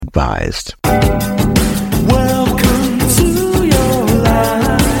advised. Welcome to your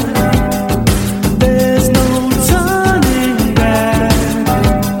life. There's no turning back.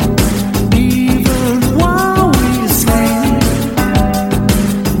 Even while we sleep,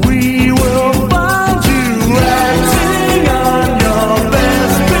 we will find you acting on your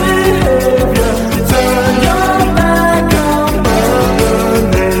best behavior. Turn your back on Mother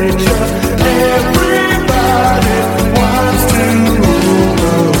Nature. Everybody wants to rule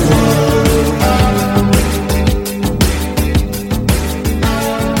the world.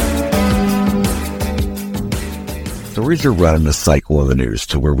 Stories are running a cycle in the news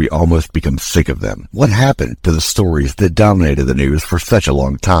to where we almost become sick of them. What happened to the stories that dominated the news for such a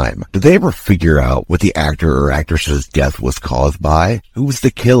long time? Did they ever figure out what the actor or actress's death was caused by? Who was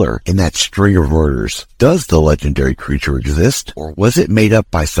the killer in that string of murders? Does the legendary creature exist? Or was it made up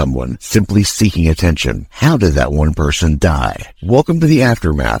by someone simply seeking attention? How did that one person die? Welcome to the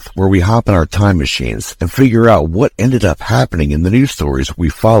Aftermath, where we hop in our time machines and figure out what ended up happening in the news stories we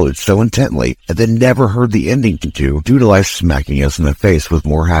followed so intently and then never heard the ending to due to life smacking us in the face with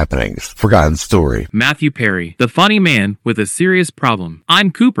more happenings. Forgotten story. Matthew Perry, the funny man with a serious problem.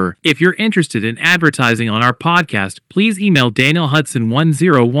 I'm Cooper. If you're interested in advertising on our podcast, please email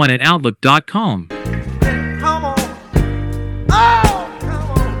danielhudson101@outlook.com. Come on. Oh,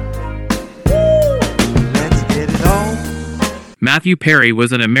 come on. Woo. Let's get it on. Matthew Perry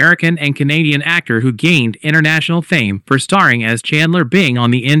was an American and Canadian actor who gained international fame for starring as Chandler Bing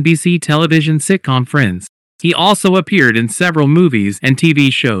on the NBC television sitcom Friends. He also appeared in several movies and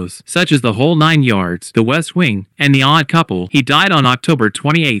TV shows, such as The Whole Nine Yards, The West Wing, and The Odd Couple. He died on October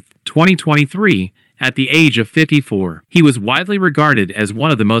 28, 2023, at the age of 54. He was widely regarded as one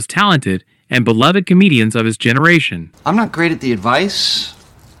of the most talented and beloved comedians of his generation. I'm not great at the advice.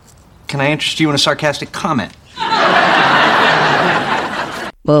 Can I interest you in a sarcastic comment?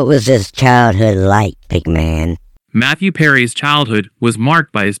 What was his childhood like, big man? Matthew Perry's childhood was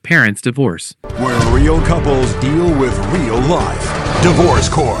marked by his parents' divorce. Where real couples deal with real life. Divorce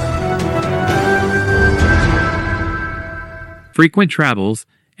Court. Frequent travels,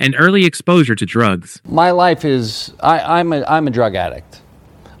 and early exposure to drugs. My life is, I'm a drug addict.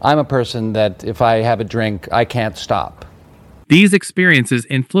 I'm a person that if I have a drink, I can't stop. These experiences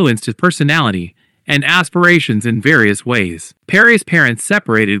influenced his personality and aspirations in various ways. Perry's parents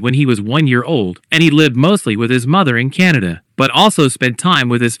separated when he was 1 year old, and he lived mostly with his mother in Canada, but also spent time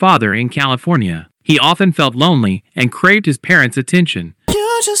with his father in California. He often felt lonely and craved his parents' attention,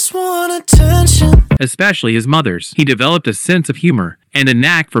 You just want attention. especially his mother's. He developed a sense of humor and a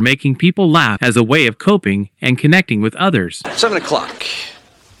knack for making people laugh as a way of coping and connecting with others. 7 o'clock.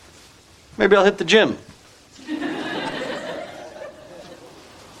 Maybe I'll hit the gym.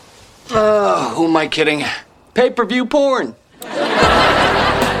 Who am I kidding? Pay-per-view porn.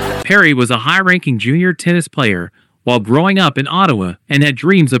 Perry was a high-ranking junior tennis player while growing up in Ottawa and had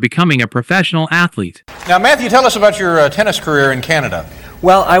dreams of becoming a professional athlete. Now, Matthew, tell us about your tennis career in Canada.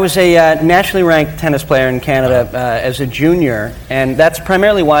 Well, I was a nationally ranked tennis player in Canada as a junior, and that's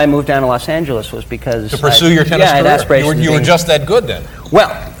primarily why I moved down to Los Angeles, was because... To pursue your tennis career? I had aspirations. You were just that good then? Well,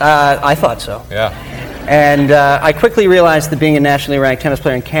 I thought so. Yeah. And I quickly realized that being a nationally ranked tennis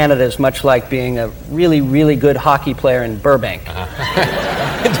player in Canada is much like being a really, really good hockey player in Burbank.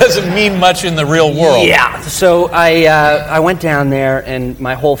 It doesn't mean much in the real world. Yeah. So I went down there, and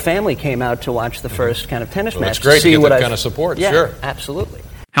my whole family came out to watch the first kind of tennis match. It's great to see get what that kind of support, yeah, sure. Absolutely.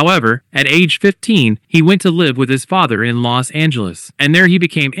 However, at age 15, he went to live with his father in Los Angeles, and there he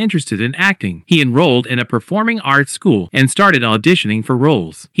became interested in acting. He enrolled in a performing arts school and started auditioning for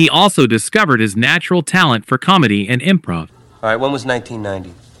roles. He also discovered his natural talent for comedy and improv. All right, when was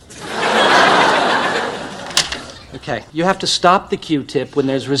 1990? Okay, you have to stop the Q-tip when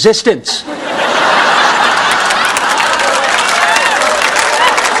there's resistance.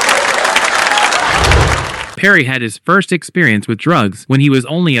 Perry had his first experience with drugs when he was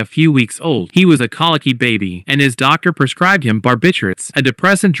only a few weeks old. He was a colicky baby, and his doctor prescribed him barbiturates, a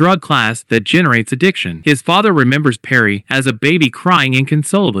depressant drug class that generates addiction. His father remembers Perry as a baby crying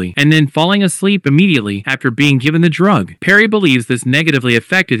inconsolably and then falling asleep immediately after being given the drug. Perry believes this negatively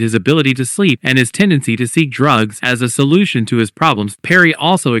affected his ability to sleep and his tendency to seek drugs as a solution to his problems. Perry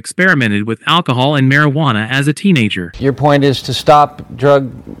also experimented with alcohol and marijuana as a teenager. Your point is to stop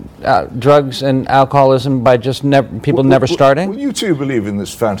drugs and alcoholism by just people never starting? Well, you two believe in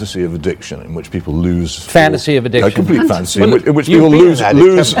this fantasy of addiction in which people lose... Fantasy of addiction. A complete fantasy in which people lose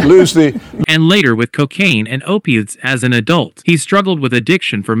the... And later with cocaine and opiates as an adult. He struggled with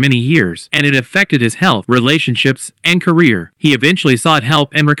addiction for many years, and it affected his health, relationships, and career. He eventually sought help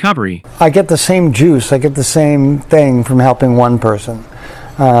and recovery. I get the same juice, I get the same thing from helping one person.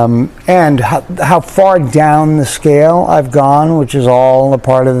 And how far down the scale I've gone, which is all a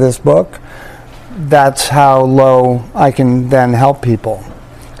part of this book, that's how low I can then help people.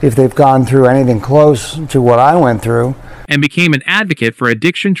 If they've gone through anything close to what I went through. And became an advocate for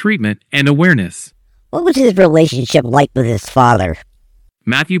addiction treatment and awareness. What was his relationship like with his father?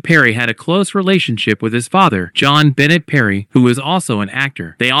 Matthew Perry had a close relationship with his father, John Bennett Perry, who was also an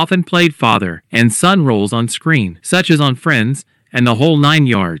actor. They often played father and son roles on screen, such as on Friends and The Whole Nine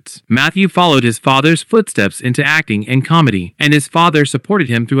Yards. Matthew followed his father's footsteps into acting and comedy, and his father supported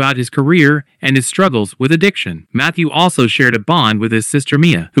him throughout his career and his struggles with addiction. Matthew also shared a bond with his sister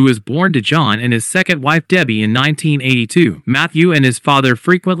Mia, who was born to John and his second wife Debbie in 1982. Matthew and his father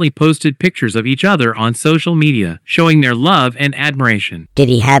frequently posted pictures of each other on social media, showing their love and admiration. Did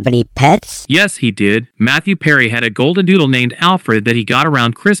he have any pets? Yes, he did. Matthew Perry had a golden doodle named Alfred that he got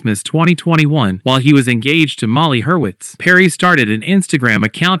around Christmas 2021 while he was engaged to Molly Hurwitz. Perry started an Instagram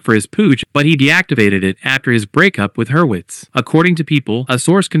account for his pooch, but he deactivated it after his breakup with Hurwitz. According to People, a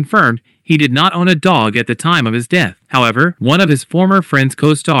source confirmed he did not own a dog at the time of his death. However, one of his former Friends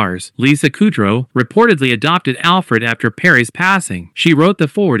co-stars, Lisa Kudrow, reportedly adopted Alfred after Perry's passing. She wrote the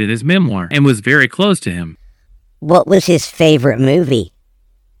foreword in his memoir and was very close to him. What was his favorite movie?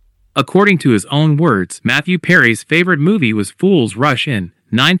 According to his own words, Matthew Perry's favorite movie was Fools Rush In,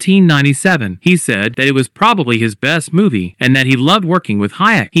 1997. He said that it was probably his best movie and that he loved working with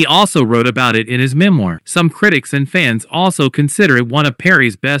Hayek. He also wrote about it in his memoir. Some critics and fans also consider it one of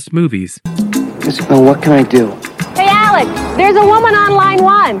Perry's best movies. Isabel, what can I do? Hey, Alex, there's a woman on line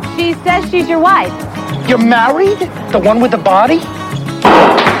 1. She says she's your wife. You're married? The one with the body?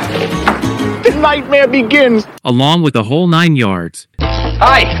 The nightmare begins. Along with The Whole Nine Yards.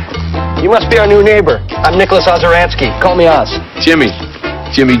 Hi, you must be our new neighbor. I'm Nicholas Ozeransky. Call me Oz.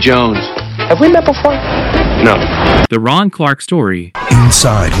 Jimmy Jones. Have we met before? No. The Ron Clark Story.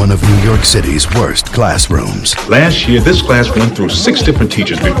 Inside one of New York City's worst classrooms. Last year, this class went through 6 different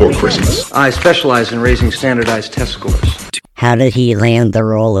teachers before Christmas. I specialize in raising standardized test scores. How did he land the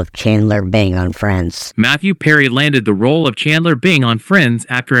role of Chandler Bing on Friends? Matthew Perry landed the role of Chandler Bing on Friends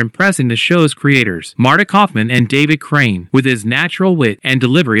after impressing the show's creators, Marta Kaufman and David Crane, with his natural wit and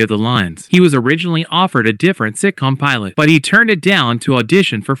delivery of the lines. He was originally offered a different sitcom pilot, but he turned it down to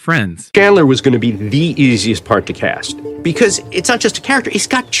audition for Friends. Chandler was going to be the easiest part to cast because it's not just a character. He's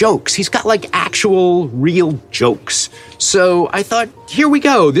got jokes. He's got like actual real jokes. So I thought, here we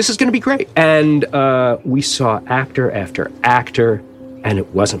go. This is going to be great. And we saw actor after actor, and it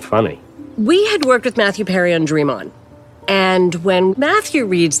wasn't funny. We had worked with Matthew Perry on Dream On, and when Matthew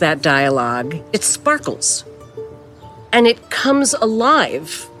reads that dialogue, it sparkles, and it comes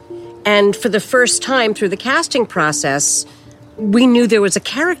alive. And for the first time through the casting process, we knew there was a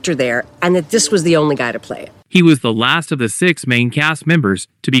character there, and that this was the only guy to play it. He was the last of the 6 main cast members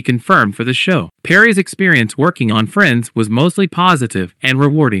to be confirmed for the show. Perry's experience working on Friends was mostly positive and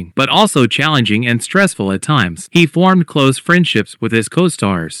rewarding, but also challenging and stressful at times. He formed close friendships with his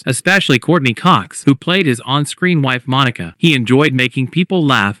co-stars, especially Courtney Cox, who played his on-screen wife Monica. He enjoyed making people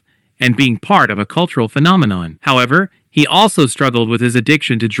laugh and being part of a cultural phenomenon. However, he also struggled with his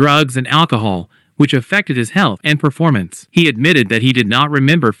addiction to drugs and alcohol, which affected his health and performance. He admitted that he did not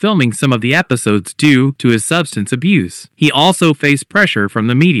remember filming some of the episodes due to his substance abuse. He also faced pressure from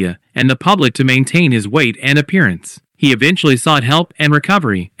the media and the public to maintain his weight and appearance. He eventually sought help and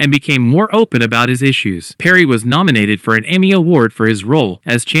recovery and became more open about his issues. Perry was nominated for an Emmy Award for his role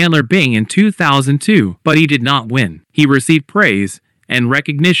as Chandler Bing in 2002, but he did not win. He received praise and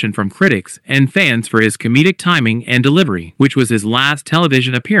recognition from critics and fans for his comedic timing and delivery, which was his last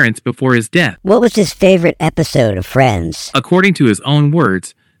television appearance before his death. What was his favorite episode of Friends? According to his own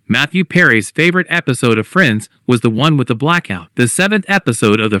words, Matthew Perry's favorite episode of Friends was the one with the blackout, the 7th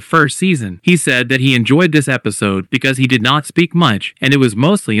episode of the first season. He said that he enjoyed this episode because he did not speak much and it was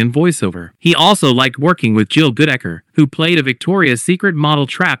mostly in voiceover. He also liked working with Jill Goodacre, who played a Victoria's Secret model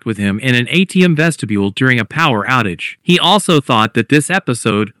trapped with him in an ATM vestibule during a power outage. He also thought that this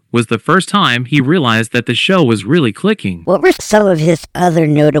episode was the first time he realized that the show was really clicking. What were some of his other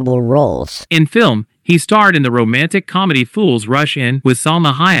notable roles? In film, he starred in the romantic comedy Fools Rush In with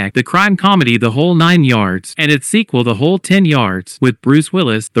Salma Hayek, the crime comedy The Whole Nine Yards, and its sequel The Whole 10 Yards with Bruce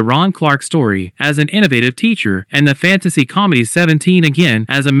Willis, The Ron Clark Story, as an innovative teacher, and the fantasy comedy 17 Again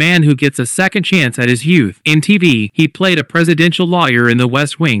as a man who gets a second chance at his youth. In TV, he played a presidential lawyer in The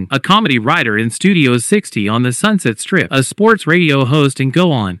West Wing, a comedy writer in Studio 60 on the Sunset Strip, a sports radio host in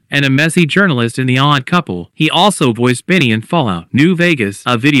Go On, and a messy journalist in The Odd Couple. He also voiced Benny in Fallout New Vegas,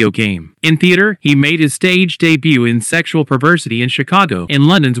 a video game. In theater, he made made his stage debut in Sexual Perversity in Chicago, in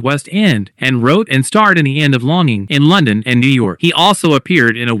London's West End, and wrote and starred in The End of Longing in London and New York. He also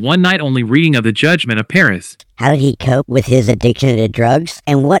appeared in a one-night-only reading of The Judgment of Paris. How did he cope with his addiction to drugs,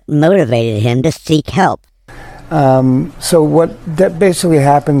 and what motivated him to seek help? So what that basically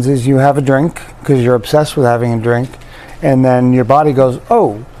happens is you have a drink because you're obsessed with having a drink, and then your body goes,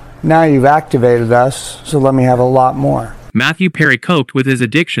 oh, now you've activated us, so let me have a lot more. Matthew Perry coped with his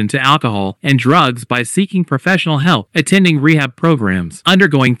addiction to alcohol and drugs by seeking professional help, attending rehab programs,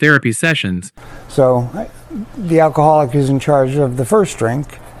 undergoing therapy sessions. So the alcoholic is in charge of the first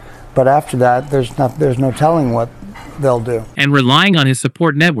drink, but after that, there's no telling what they'll do. And relying on his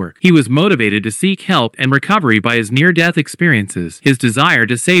support network, he was motivated to seek help and recovery by his near-death experiences, his desire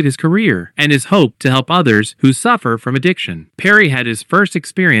to save his career, and his hope to help others who suffer from addiction. Perry had his first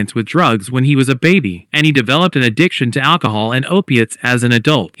experience with drugs when he was a baby, and he developed an addiction to alcohol and opiates as an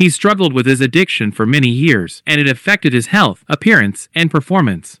adult. He struggled with his addiction for many years, and it affected his health, appearance, and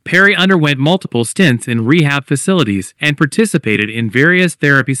performance. Perry underwent multiple stints in rehab facilities and participated in various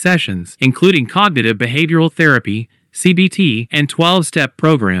therapy sessions, including cognitive behavioral therapy, CBT, and 12-step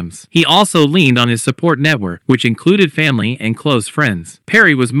programs. He also leaned on his support network, which included family and close friends.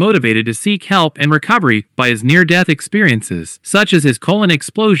 Perry was motivated to seek help and recovery by his near-death experiences, such as his colon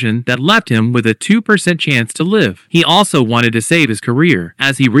explosion that left him with a 2% chance to live. He also wanted to save his career,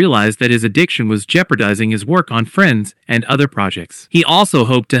 as he realized that his addiction was jeopardizing his work on Friends and other projects. He also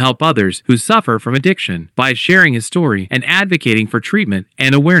hoped to help others who suffer from addiction by sharing his story and advocating for treatment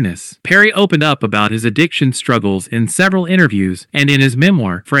and awareness. Perry opened up about his addiction struggles in several interviews, and in his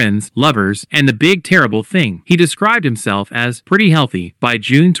memoir, Friends, Lovers, and the Big Terrible Thing. He described himself as pretty healthy by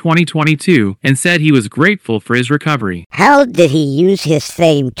June 2022 and said he was grateful for his recovery. How did he use his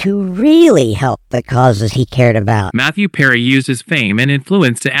fame to really help the causes he cared about? Matthew Perry used his fame and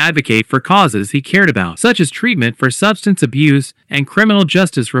influence to advocate for causes he cared about, such as treatment for substance abuse and criminal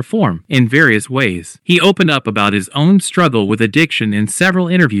justice reform, in various ways. He opened up about his own struggle with addiction in several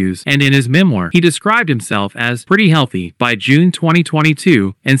interviews, and in his memoir, he described himself as pretty healthy by June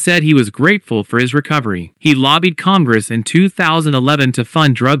 2022 and said he was grateful for his recovery. He lobbied Congress in 2011 to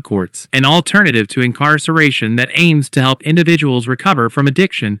fund drug courts, an alternative to incarceration that aims to help individuals recover from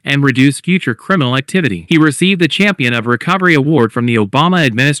addiction and reduce future criminal activity. He received the Champion of Recovery Award from the Obama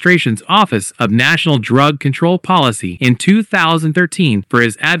administration's Office of National Drug Control Policy in 2013 for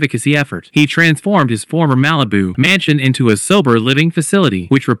his advocacy effort. He transformed his former Malibu mansion into a sober living facility,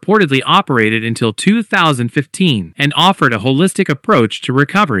 which reportedly operated until 2015. And offered a holistic approach to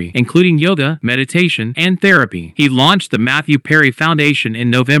recovery, including yoga, meditation, and therapy. He launched the Matthew Perry Foundation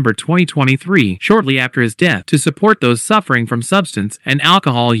in November 2023, shortly after his death, to support those suffering from substance and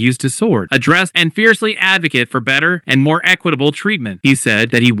alcohol use disorder, address and fiercely advocate for better and more equitable treatment. He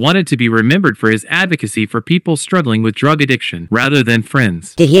said that he wanted to be remembered for his advocacy for people struggling with drug addiction, rather than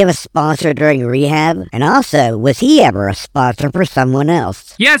friends. Did he have a sponsor during rehab? And also, was he ever a sponsor for someone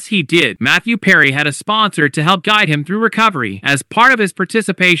else? Yes, he did. Matthew Perry had a sponsor to help guide him through recovery as part of his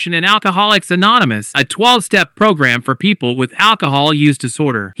participation in Alcoholics Anonymous, a 12-step program for people with alcohol use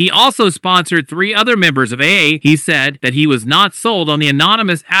disorder. He also sponsored 3 other members of AA. He said that he was not sold on the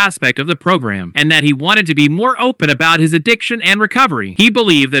anonymous aspect of the program and that he wanted to be more open about his addiction and recovery. He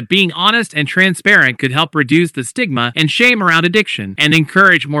believed that being honest and transparent could help reduce the stigma and shame around addiction and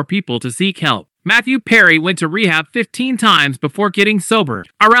encourage more people to seek help. Matthew Perry went to rehab 15 times before getting sober.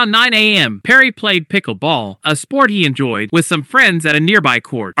 Around 9 a.m., Perry played pickleball, a sport he enjoyed, with some friends at a nearby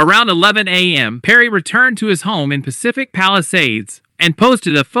court. Around 11 a.m., Perry returned to his home in Pacific Palisades and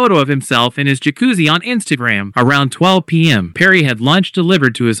posted a photo of himself in his jacuzzi on Instagram. Around 12 p.m., Perry had lunch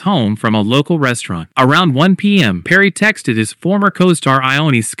delivered to his home from a local restaurant. Around 1 p.m., Perry texted his former co-star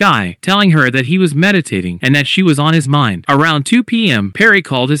Ione Skye, telling her that he was meditating and that she was on his mind. Around 2 p.m., Perry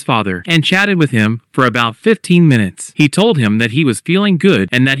called his father and chatted with him for about 15 minutes. He told him that he was feeling good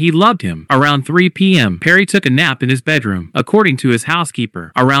and that he loved him. Around 3 p.m., Perry took a nap in his bedroom, according to his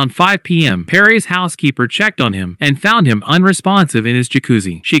housekeeper. Around 5 p.m., Perry's housekeeper checked on him and found him unresponsive in his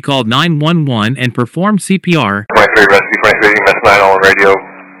jacuzzi. She called 911 and performed CPR. 23 rescue, 23, Mess 9 on radio.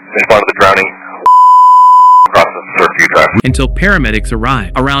 Respond to the drowning. Until paramedics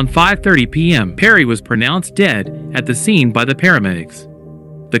arrived. Around 5:30 p.m., Perry was pronounced dead at the scene by the paramedics.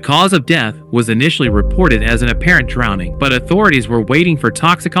 The cause of death was initially reported as an apparent drowning, but authorities were waiting for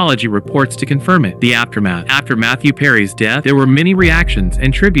toxicology reports to confirm it. The aftermath. After Matthew Perry's death, there were many reactions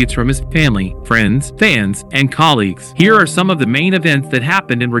and tributes from his family, friends, fans, and colleagues. Here are some of the main events that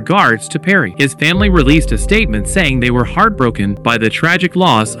happened in regards to Perry. His family released a statement saying they were heartbroken by the tragic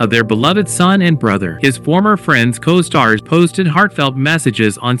loss of their beloved son and brother. His former friends, co-stars posted heartfelt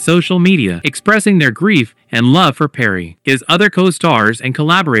messages on social media expressing their grief and love for Perry. His other co-stars and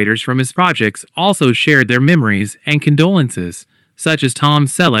collaborators from his projects also shared their memories and condolences, such as Tom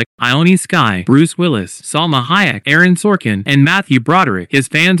Selleck, Ione Skye, Bruce Willis, Salma Hayek, Aaron Sorkin, and Matthew Broderick. His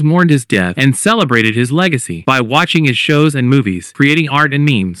fans mourned his death and celebrated his legacy by watching his shows and movies, creating art and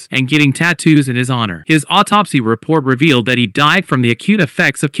memes, and getting tattoos in his honor. His autopsy report revealed that he died from the acute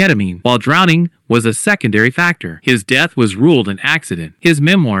effects of ketamine, while drowning was a secondary factor. His death was ruled an accident. His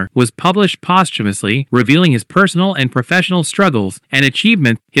memoir was published posthumously, revealing his personal and professional struggles and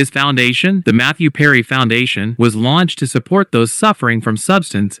achievements. His foundation, the Matthew Perry Foundation, was launched to support those suffering from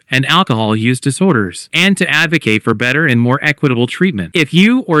substance and alcohol use disorders, and to advocate for better and more equitable treatment. If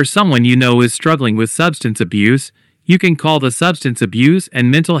you or someone you know is struggling with substance abuse, you can call the Substance Abuse and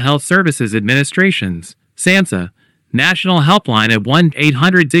Mental Health Services Administration's, SAMHSA, National Helpline at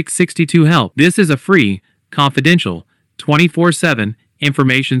 1-800-662-HELP. This is a free, confidential, 24/7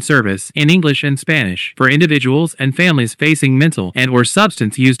 information service in English and Spanish for individuals and families facing mental and/or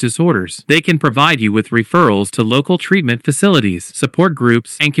substance use disorders. They can provide you with referrals to local treatment facilities, support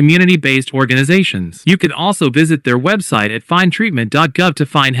groups, and community-based organizations. You can also visit their website at findtreatment.gov to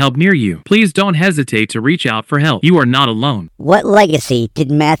find help near you. Please don't hesitate to reach out for help. You are not alone. What legacy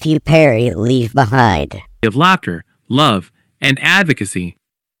did Matthew Perry leave behind? Of laughter, love, and advocacy.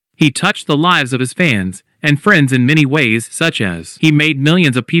 He touched the lives of his fans and friends in many ways, such as he made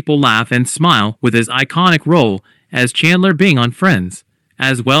millions of people laugh and smile with his iconic role as Chandler Bing on Friends,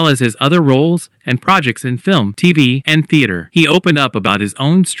 as well as his other roles and projects in film, TV, and theater. He opened up about his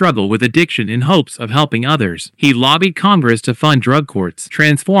own struggle with addiction in hopes of helping others. He lobbied Congress to fund drug courts,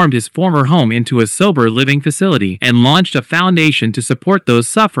 transformed his former home into a sober living facility, and launched a foundation to support those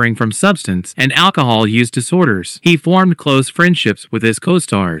suffering from substance and alcohol use disorders. He formed close friendships with his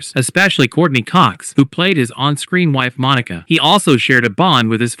co-stars, especially Courtney Cox, who played his on-screen wife Monica. He also shared a bond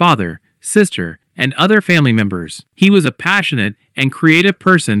with his father, sister, and other family members. He was a passionate and creative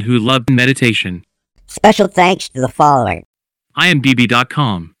person who loved meditation. Special thanks to the following: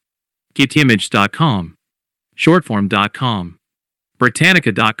 IMDb.com, Getimage.com, Shortform.com,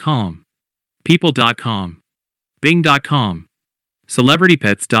 Britannica.com, People.com, Bing.com,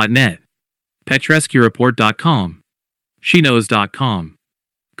 CelebrityPets.net, PetRescueReport.com, SheKnows.com,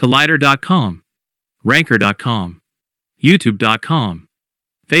 Collider.com, Ranker.com, YouTube.com,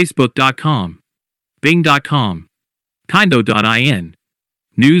 Facebook.com, Bing.com, Kindo.in,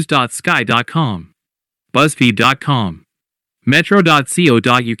 News.sky.com, BuzzFeed.com,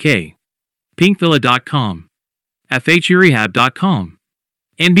 Metro.co.uk, Pinkvilla.com, FHURehab.com,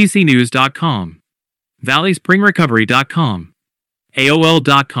 NBCNews.com, ValleySpringRecovery.com,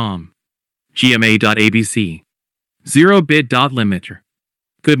 AOL.com, GMA.abc, ZeroBit.limiter,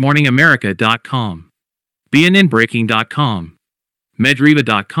 GoodMorningAmerica.com, BNNBreaking.com,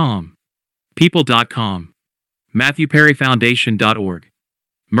 Medriva.com, People.com, MatthewPerryFoundation.org,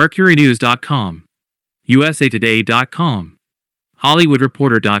 MercuryNews.com, USAToday.com,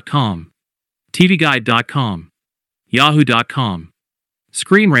 HollywoodReporter.com, TVGuide.com, Yahoo.com,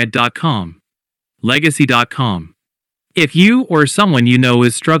 ScreenRant.com, Legacy.com. If you or someone you know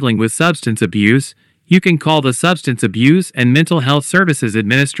is struggling with substance abuse, you can call the Substance Abuse and Mental Health Services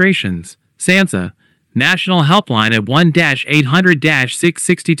Administration's, SAMHSA, National Helpline at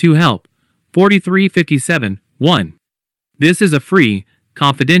 1-800-662-HELP, 4357-1. This is a free,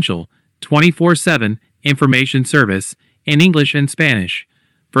 confidential, 24/7 information service in English and Spanish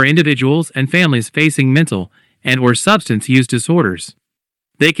for individuals and families facing mental and/or substance use disorders.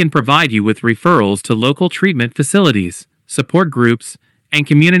 They can provide you with referrals to local treatment facilities, support groups, and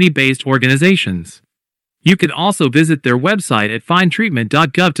community-based organizations. You can also visit their website at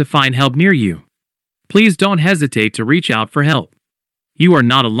findtreatment.gov to find help near you. Please don't hesitate to reach out for help. You are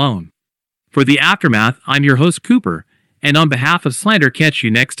not alone. For The Aftermath, I'm your host Cooper, and on behalf of Slander, catch you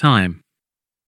next time.